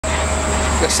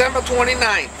December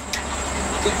 29th,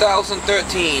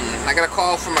 2013. I got a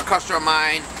call from a customer of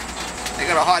mine. They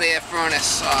got a hot air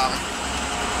furnace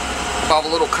above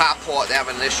a little carport they're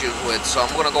having issues with. So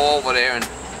I'm going to go over there and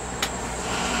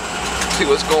see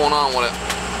what's going on with it.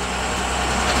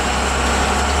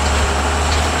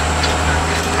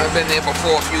 I've been there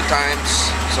before a few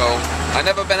times, so I've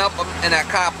never been up in that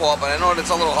carport, but I know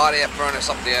there's a little hot air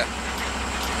furnace up there.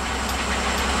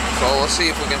 So let's see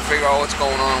if we can figure out what's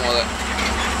going on with it.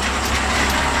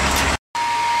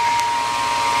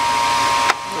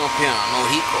 Up here, no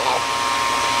heat coil.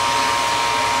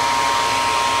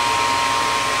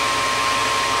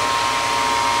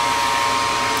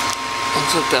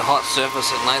 Looks like the hot surface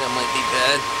at night, it might be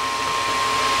bad.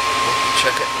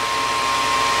 Check it.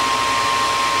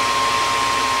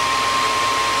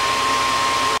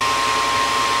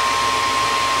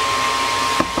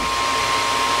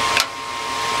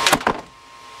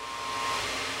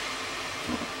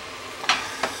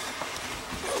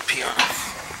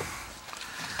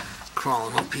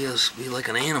 Crawling up here is be like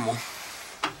an animal.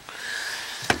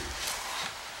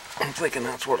 I'm thinking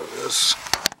that's what it is.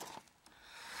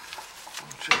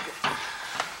 I'll check it.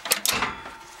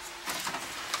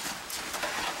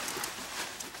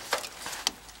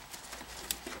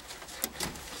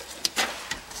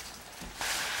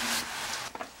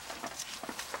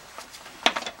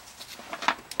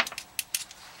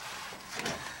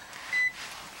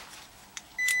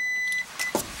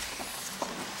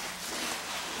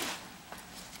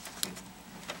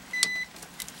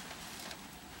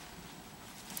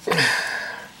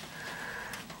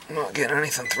 I'm not getting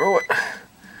anything through it.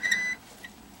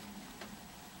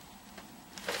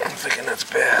 I'm thinking that's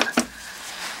bad.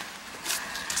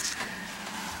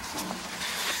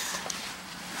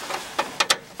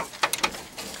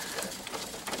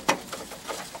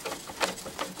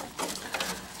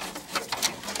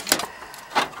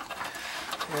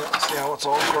 Yeah, see how it's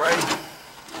all gray.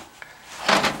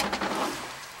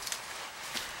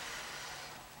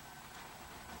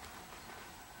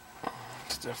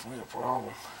 It's definitely a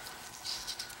problem.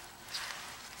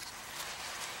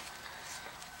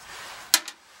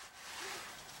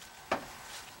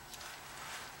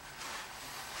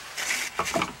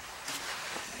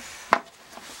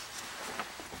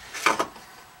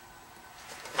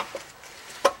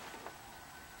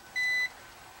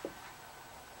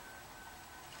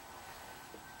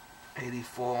 .84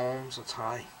 ohms, that's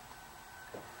high.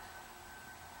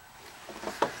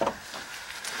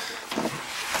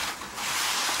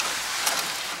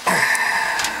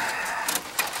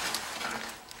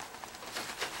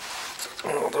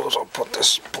 What I'll do is I'll plug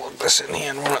this in here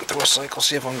and run it through a cycle,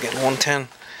 see if I can get 110.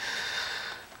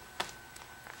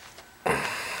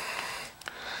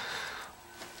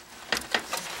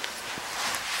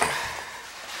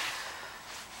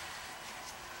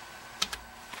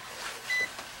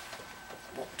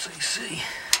 AC.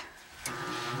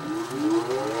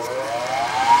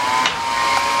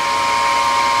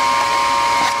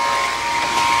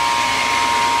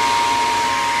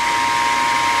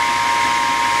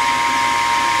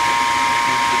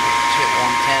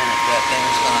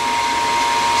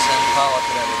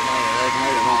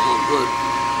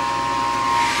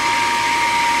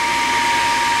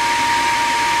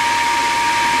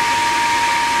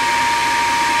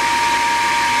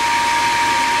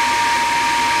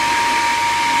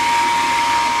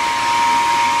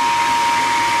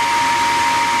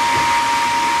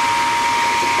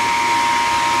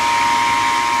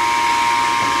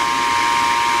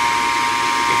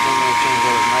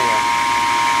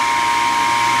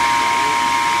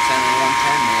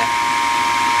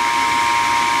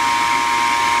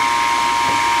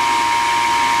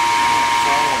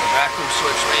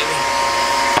 Switch maybe.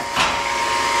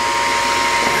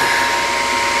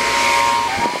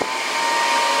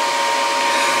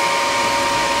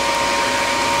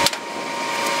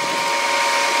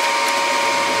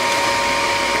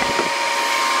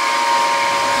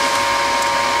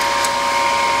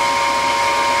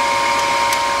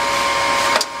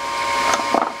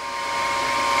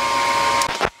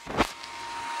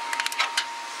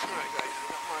 Alright guys,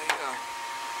 I got my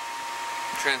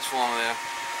transformer there.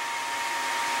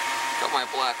 Got my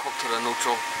black hook to the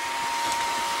neutral.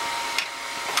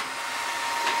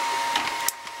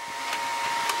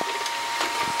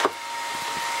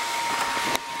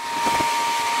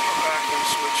 Vacuum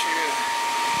switch here.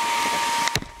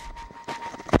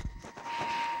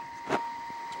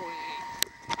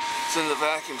 28. It's in the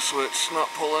vacuum switch, not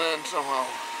pulling in somehow.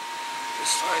 This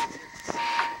side.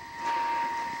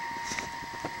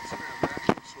 It's in that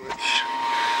vacuum switch.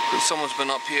 Someone's been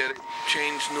up here to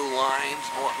change new lines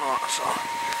and whatnot, so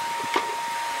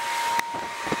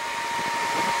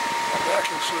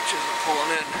switches are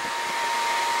pulling in.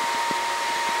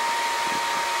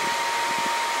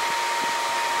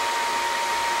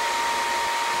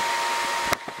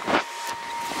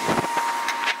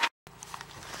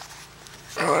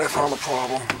 Alright, I found the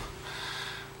problem.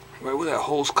 Right where that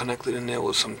hole's connected in there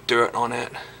was some dirt on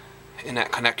it. In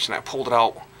that connection, I pulled it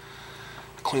out.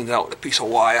 Cleaned it out with a piece of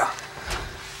wire.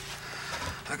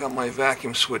 I got my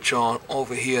vacuum switch on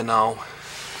over here now.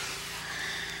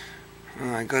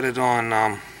 And I got it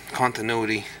on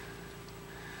continuity.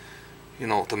 You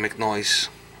know, to make noise.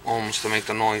 Ohms to make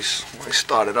the noise when I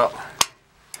start it up.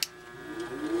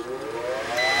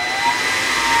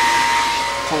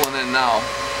 Pulling in now.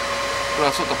 But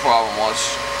that's what the problem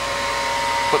was.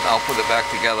 I'll put it back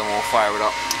together and we'll fire it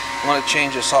up. I'm going to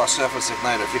change this hot surface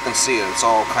igniter. If you can see it, it's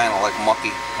all kind of like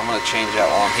mucky. I'm going to change that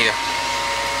while I'm here.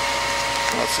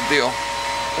 That's the deal.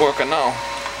 Working now.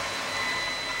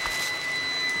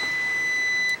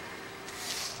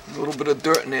 A little bit of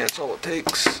dirt in there, that's all it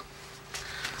takes.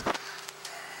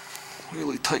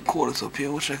 Really tight quarters up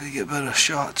here. Wish I could get better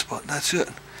shots, but that's it.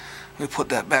 We put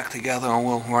that back together and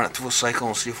we'll run it through a cycle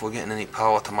and see if we're getting any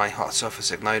power to my hot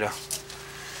surface igniter.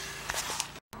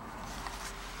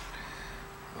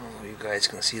 Oh, you guys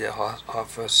can see that hot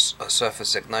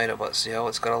surface igniter, but see how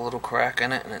it's got a little crack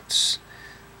in it and it's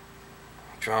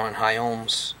drawing high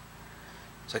ohms.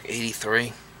 It's like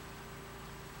 83.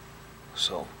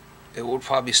 So it will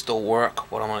probably still work,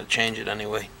 but I'm going to change it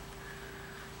anyway.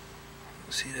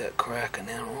 See that crack in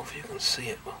there? I don't know if you can see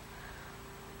it, but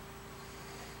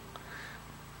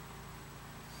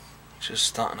it's just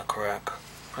starting to crack.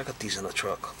 I got these in the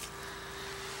truck.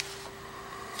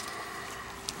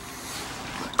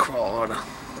 Crawl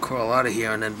out of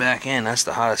here and then back in. That's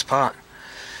the hottest part.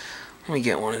 Let me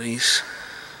get one of these.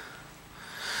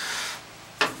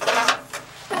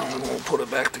 And we'll put it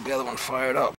back together and fire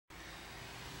it up.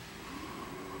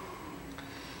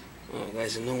 Alright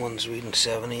guys, the new one's reading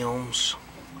 70 ohms.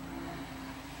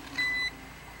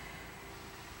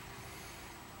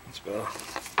 That's better.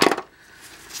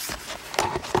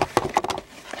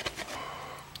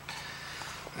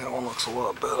 That one looks a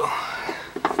lot better.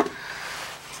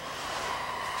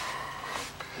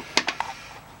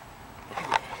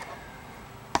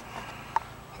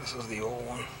 This is the old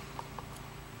one.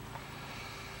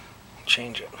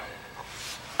 Change it.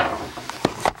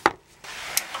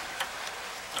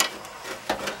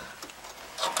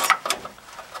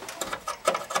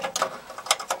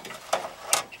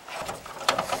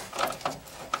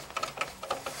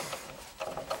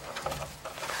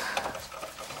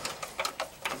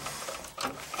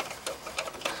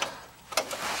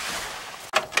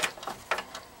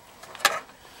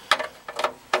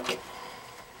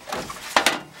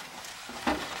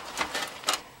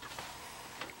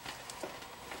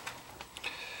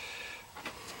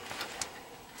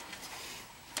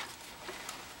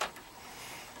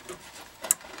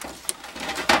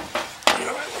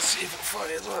 See if it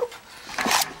fires up.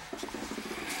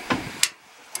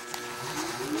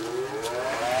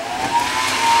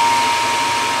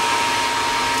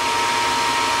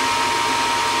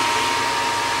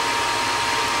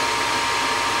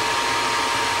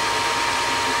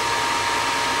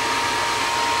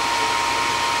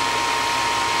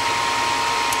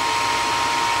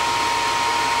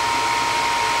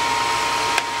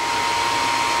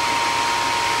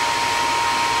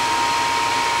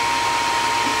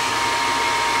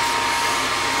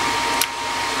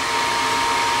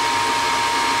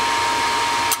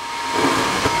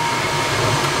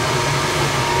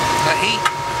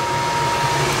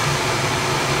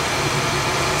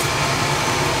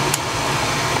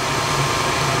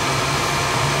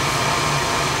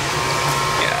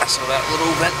 So that little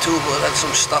vent tube had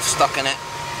some stuff stuck in it,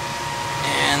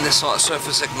 and this hot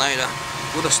surface igniter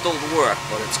would have still worked,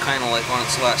 but it's kind of like on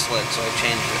its last leg, so I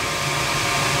changed it.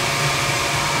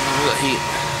 Look at the heat.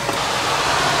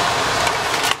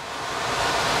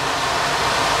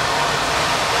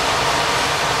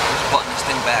 Just button this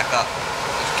thing back up,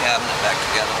 this cabinet back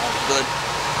together, all good.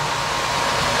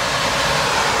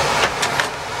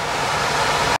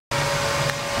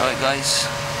 Alright guys,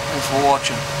 thanks for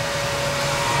watching.